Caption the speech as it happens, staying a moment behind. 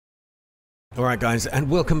Alright guys, and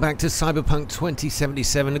welcome back to Cyberpunk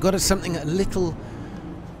 2077. I've got something a little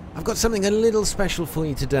special for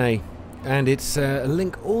you today, and it's a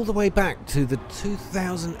link all the way back to the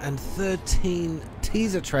 2013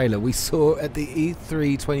 teaser trailer we saw at the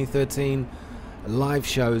E3 2013 live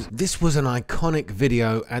shows. This was an iconic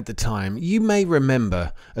video at the time. You may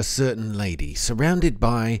remember a certain lady surrounded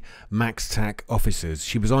by Max Tec officers.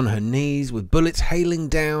 She was on her knees with bullets hailing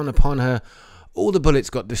down upon her. All the bullets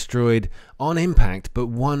got destroyed on impact, but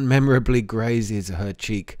one memorably grazes her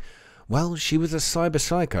cheek. Well, she was a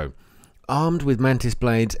Cyberpsycho, armed with Mantis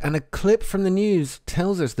blades, and a clip from the news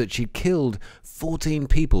tells us that she killed 14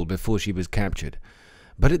 people before she was captured.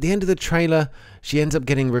 But at the end of the trailer, she ends up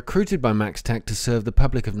getting recruited by Max Tec to serve the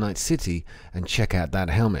public of Night City and check out that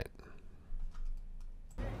helmet.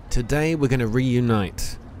 Today we're going to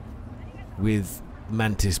reunite with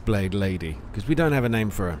Mantis Blade Lady, because we don't have a name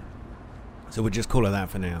for her. So we'll just call her that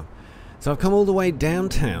for now. So I've come all the way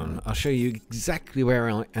downtown. I'll show you exactly where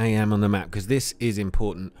I am on the map, because this is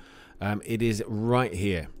important. It is right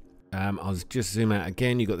here. I'll just zoom out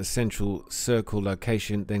again. You've got the central circle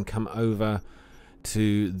location. Then come over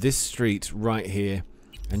to this street right here,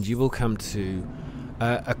 and you will come to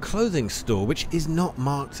a clothing store, which is not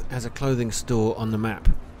marked as a clothing store on the map,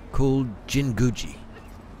 called Jinguji.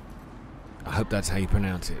 I hope that's how you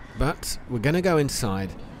pronounce it. But we're going to go inside.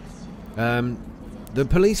 The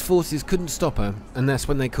police forces couldn't stop her, and that's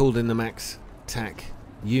when they called in the Max Tec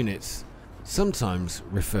units, sometimes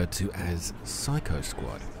referred to as Psycho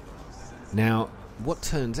Squad. Now, what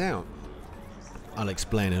turns out, I'll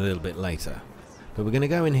explain a little bit later, but we're going to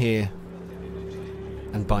go in here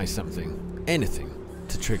and buy something, anything,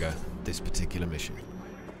 to trigger this particular mission.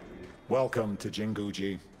 Welcome to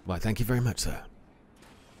Jinguji. Why, thank you very much, sir.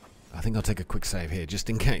 I think I'll take a quick save here, just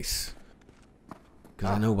in case.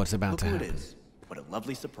 Because I know what's about to happen. Look who it is. What a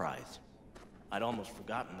lovely surprise. I'd almost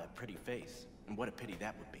forgotten that pretty face, and what a pity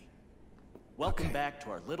that would be. Welcome back to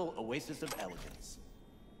our little oasis of elegance.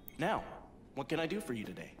 Now, what can I do for you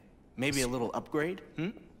today? Maybe a little upgrade?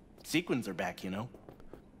 Sequins are back, you know.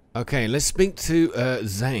 Okay, let's speak to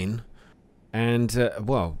Zane. And,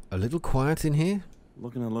 well, a little quiet in here?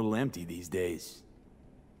 Looking a little empty these days.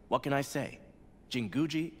 What can I say?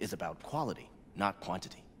 Jinguji is about quality, not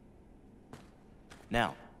quantity.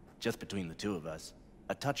 Now, just between the two of us,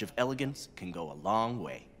 a touch of elegance can go a long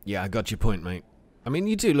way. Yeah, I got your point, mate. I mean,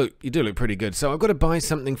 you do look pretty good. So I've got to buy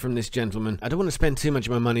something from this gentleman. I don't want to spend too much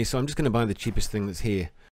of my money, so I'm just going to buy the cheapest thing that's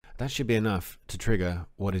here. That should be enough to trigger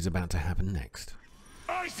what is about to happen next.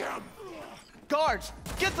 Guards,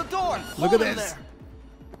 get the door! Look at this.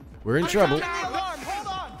 We're in trouble. Hold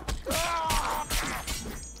on!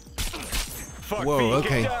 Whoa,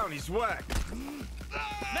 okay.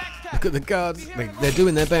 Look at the guards. They're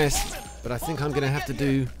doing their best, but I think I'm going to have to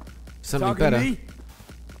do something better.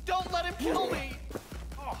 Don't let him kill me!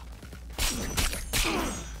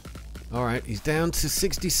 Alright, he's down to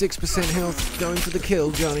 66% health. Going for the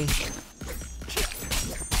kill, Johnny.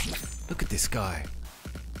 Look at this guy.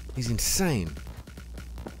 He's insane.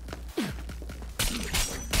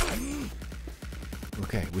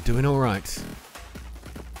 Okay, we're doing alright.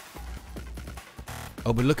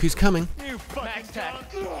 Oh, but look who's coming. Max Tec.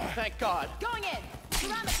 Thank God. Going in.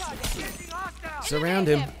 Surround the target. Surround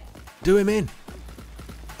him. Do him in.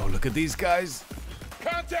 Oh, look at these guys.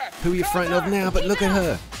 Contact! Who are you frightened of now? But look at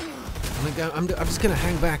her. I'm just going to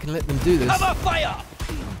hang back and let them do this. Cover fire!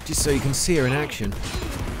 Just so you can see her in action.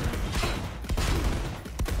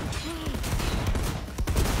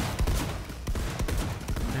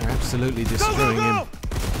 They're absolutely destroying him.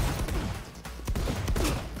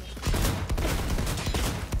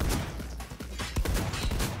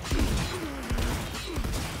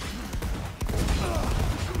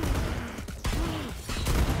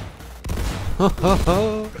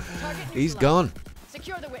 He's gone.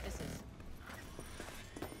 Secure the witnesses.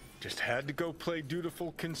 Just had to go play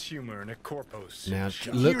dutiful consumer in a corpos. Now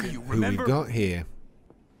look who we've got here.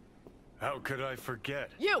 How could I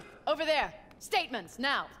forget? You, over there. Statements,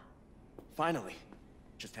 now. Finally.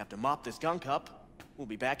 Just have to mop this gunk up. We'll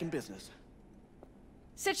be back in business.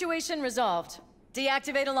 Situation resolved.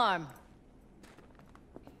 Deactivate alarm.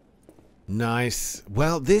 Nice.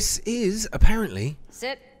 Well, this is apparently...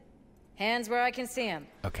 Sit. Hands where I can see them.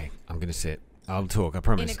 Okay, I'm gonna sit. I'll talk, I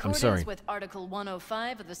promise. I'm sorry. In accordance with Article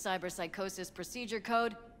 105 of the Cyberpsychosis Procedure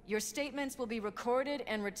Code, your statements will be recorded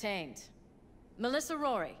and retained. Melissa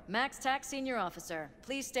Rory, Max Tec Senior Officer.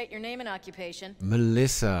 Please state your name and occupation.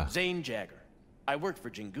 Melissa. Zane Jagger. I work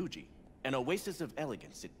for Jinguji, an oasis of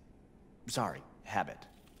elegance. Sorry, habit.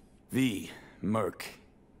 Merc.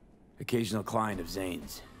 Occasional client of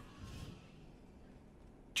Zane's.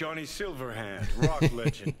 Johnny Silverhand, rock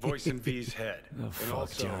legend, voicing V's head. Oh, and fuck,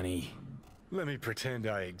 also, Johnny. let me pretend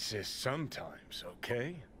I exist sometimes,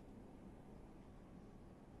 okay?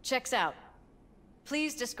 Checks out.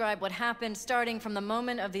 Please describe what happened starting from the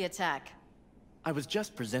moment of the attack. I was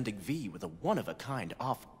just presenting V with a one-of-a-kind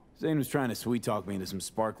offer. Zane was trying to sweet-talk me into some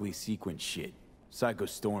sparkly sequence shit. Psycho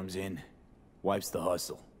storms in, wipes the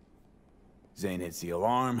hustle. Zane hits the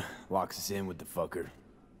alarm, locks us in with the fucker.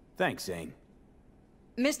 Thanks, Zane.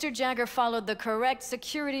 Mr. Jagger followed the correct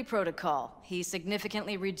security protocol. He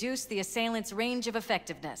significantly reduced the assailant's range of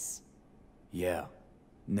effectiveness. Yeah,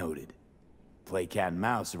 noted. Play cat and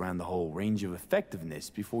mouse around the whole range of effectiveness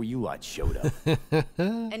before you lot showed up.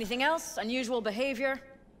 Anything else? Unusual behavior?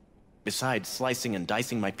 Besides slicing and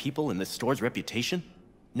dicing my people and this store's reputation?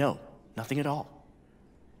 No, nothing at all.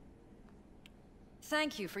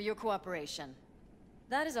 Thank you for your cooperation.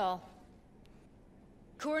 That is all.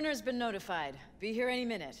 Coroner's been notified. Be here any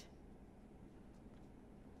minute.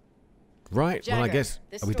 Right, Jagger, well, I guess...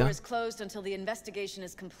 this Are we store done? is closed until the investigation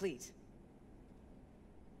is complete.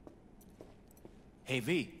 Hey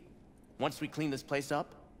V, once we clean this place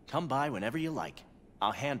up, come by whenever you like.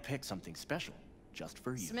 I'll handpick something special, just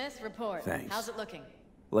for you. Smith, report. Thanks. How's it looking?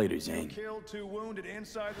 Later, Zane. Killed, 2 wounded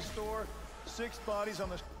inside the store, 6 bodies on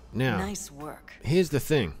the... Now, Nice work. here's the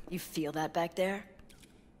thing. You feel that back there?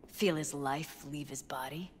 Feel his life leave his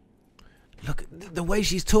body? Look, the way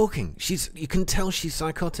she's talking. You can tell she's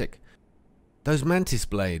psychotic. Those Mantis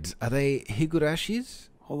blades, are they Higurashis?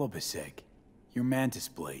 Hold up a sec. Your Mantis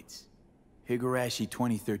blades. Higurashi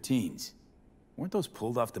 2013s. Weren't those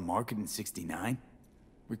pulled off the market in '69?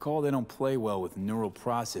 Recall they don't play well with neural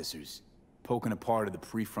processors, poking a part of the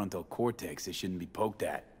prefrontal cortex they shouldn't be poked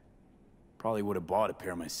at. Probably would have bought a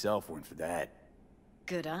pair myself weren't for that.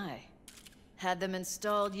 Good eye. Had them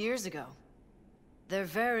installed years ago. They're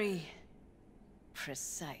very...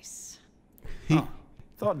 precise. Huh.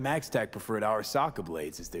 Thought Max Tec preferred Arasaka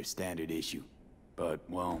blades as their standard issue. But,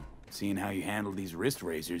 well, seeing how you handle these wrist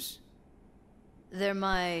razors... They're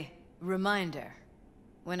my reminder.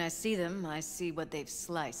 When I see them, I see what they've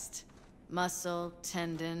sliced. Muscle,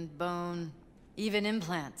 tendon, bone, even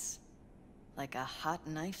implants. Like a hot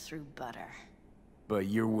knife through butter. But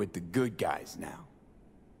you're with the good guys now,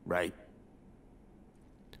 right?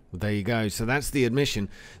 Well, there you go. So that's the admission.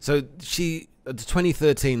 So she...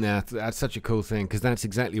 2013 there, that's such a cool thing, because that's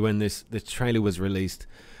exactly when this trailer was released.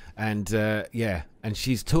 And, yeah, and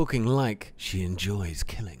she's talking like she enjoys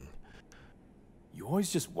killing. You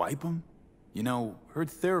always just wipe them? You know, heard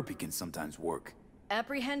therapy can sometimes work.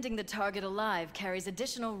 Apprehending the target alive carries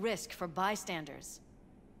additional risk for bystanders.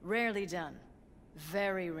 Rarely done.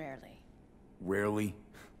 Very rarely. Rarely?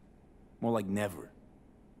 More like never.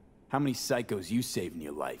 How many psychos you saved in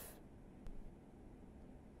your life?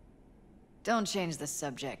 Don't change the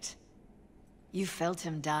subject. You felt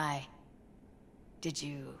him die. Did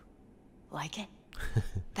you like it?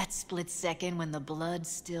 That split second when the blood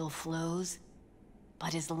still flows,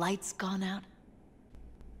 but his light's gone out?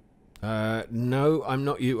 No, I'm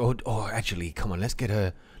not you. Oh, actually, come on, let's get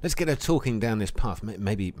her talking down this path.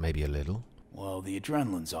 Maybe a little. Well, the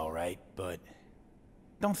adrenaline's all right, but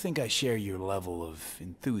don't think I share your level of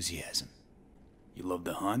enthusiasm. You love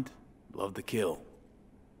to hunt, love to kill.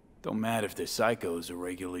 Don't matter if they're psychos or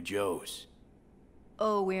regular Joes.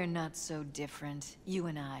 Oh, we're not so different, you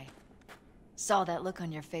and I. Saw that look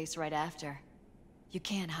on your face right after. You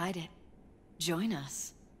can't hide it. Join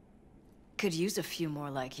us. Could use a few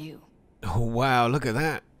more like you. Oh, wow, look at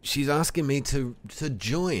that. She's asking me to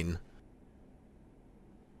join.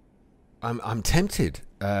 I'm tempted,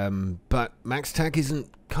 but Max Tec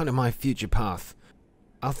isn't kind of my future path.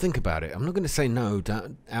 I'll think about it. I'm not going to say no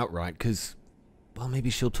outright, because, well,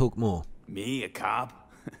 maybe she'll talk more. Me, a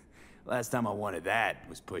cop? Last time I wanted that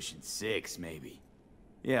was pushing 6, maybe.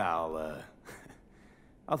 Yeah,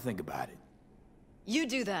 I'll think about it. You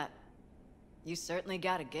do that. You certainly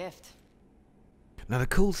got a gift. Now, the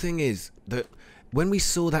cool thing is that when we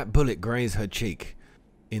saw that bullet graze her cheek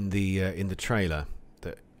in the trailer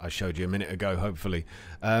that I showed you a minute ago, hopefully,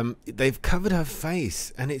 they've covered her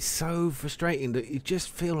face, and it's so frustrating that you just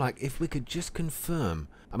feel like if we could just confirm.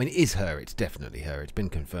 I mean, it is her. It's definitely her. It's been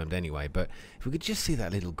confirmed anyway. But if we could just see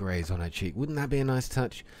that little graze on her cheek, wouldn't that be a nice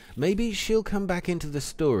touch? Maybe she'll come back into the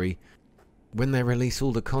story when they release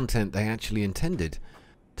all the content they actually intended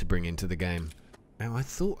to bring into the game. Now, I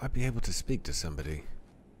thought I'd be able to speak to somebody.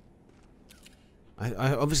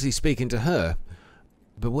 I obviously speaking to her,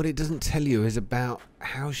 but what it doesn't tell you is about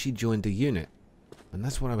how she joined the unit. And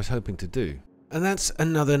that's what I was hoping to do. And that's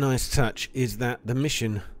another nice touch, is that the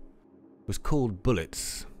mission was called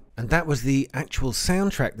Bullets. And that was the actual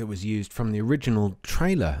soundtrack that was used from the original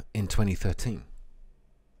trailer in 2013.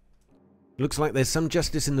 Looks like there's some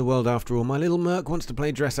justice in the world after all. My little merc wants to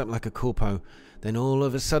play dress up like a corpo. Then all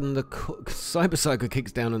of a sudden the Cyberpsycho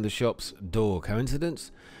kicks down on the shop's door.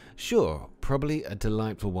 Coincidence? Sure, probably a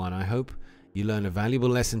delightful one. I hope you learn a valuable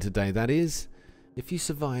lesson today. That is, if you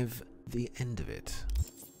survive the end of it.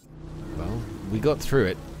 Well, we got through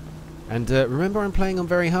it. And remember, I'm playing on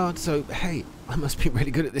very hard, so hey, I must be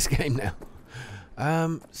really good at this game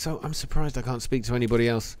now. So I'm surprised I can't speak to anybody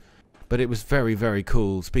else. But it was very, very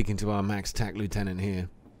cool speaking to our Max Tec lieutenant here.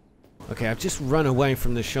 Okay, I've just run away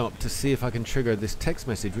from the shop to see if I can trigger this text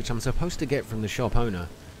message, which I'm supposed to get from the shop owner,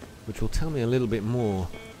 which will tell me a little bit more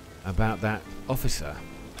about that officer.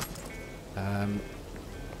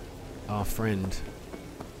 Our friend,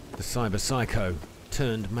 the Cyberpsycho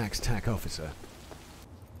turned Max Tec officer.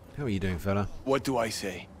 How are you doing, fella? What do I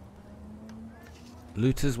say?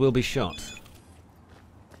 Looters will be shot.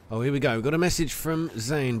 Oh, here we go. We've got a message from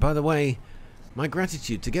Zane. By the way, my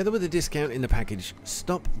gratitude, together with a discount in the package,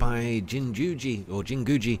 stop by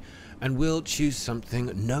Jinguji and we'll choose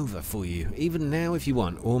something Nova for you. Even now if you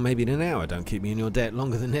want, or maybe in an hour. Don't keep me in your debt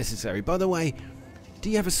longer than necessary. By the way, do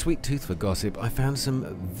you have a sweet tooth for gossip? I found some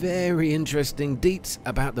very interesting deets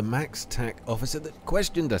about the Max Tec officer that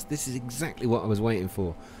questioned us. This is exactly what I was waiting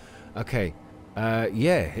for. Okay,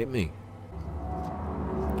 yeah, hit me.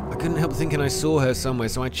 I couldn't help thinking I saw her somewhere,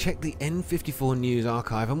 so I checked the N54 News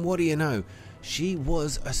archive, and what do you know? She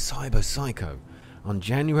was a Cyberpsycho. On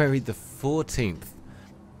January the 14th,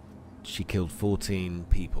 she killed 14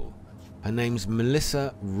 people. Her name's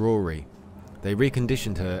Melissa Rory. They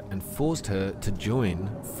reconditioned her and forced her to join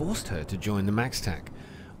the Max Tec.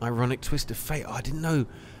 Ironic twist of fate. Oh, I didn't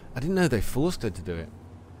know they forced her to do it.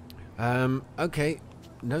 Okay,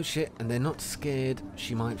 no shit, and they're not scared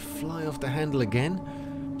she might fly off the handle again.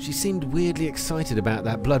 She seemed weirdly excited about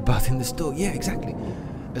that bloodbath in the store. Yeah, exactly.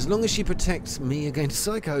 As long as she protects me against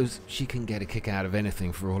psychos, she can get a kick out of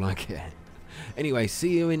anything for all I care. Anyway,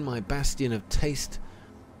 see you in my bastion of taste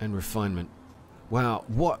and refinement. Wow,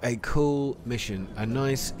 what a cool mission. A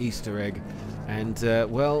nice Easter egg. And,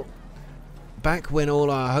 well, back when all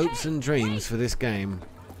our hopes and dreams for this game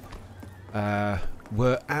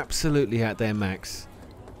were absolutely at their max,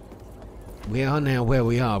 we are now where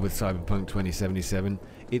we are with Cyberpunk 2077.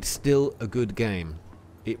 It's still a good game.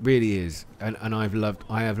 It really is, and I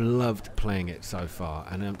have loved playing it so far.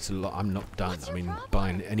 And it's a lot. I'm not done. I mean,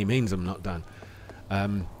 by any means, I'm not done.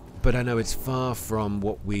 But I know it's far from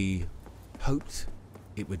what we hoped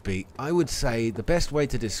it would be. I would say the best way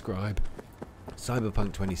to describe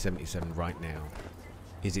Cyberpunk 2077 right now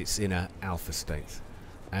is it's in an alpha state,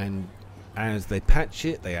 and as they patch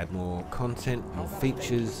it, they add more content, more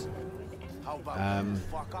features.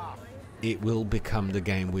 It will become the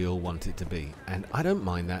game we all want it to be, and I don't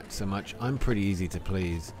mind that so much. I'm pretty easy to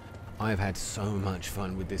please. I've had so much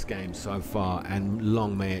fun with this game so far, and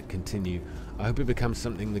long may it continue. I hope it becomes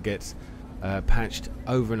something that gets patched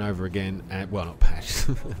over and over again. And, well, not patched.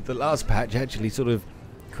 The last patch actually sort of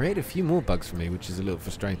created a few more bugs for me, which is a little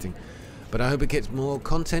frustrating. But I hope it gets more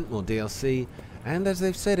content, more DLC, and as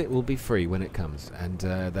they've said, it will be free when it comes, and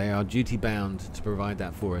they are duty bound to provide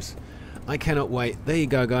that for us. I cannot wait. There you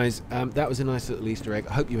go, guys. That was a nice little Easter egg.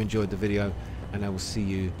 I hope you enjoyed the video, and I will see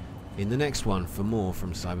you in the next one for more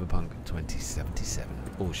from Cyberpunk 2077,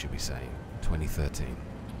 or should we say 2013.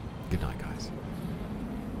 Good night, guys.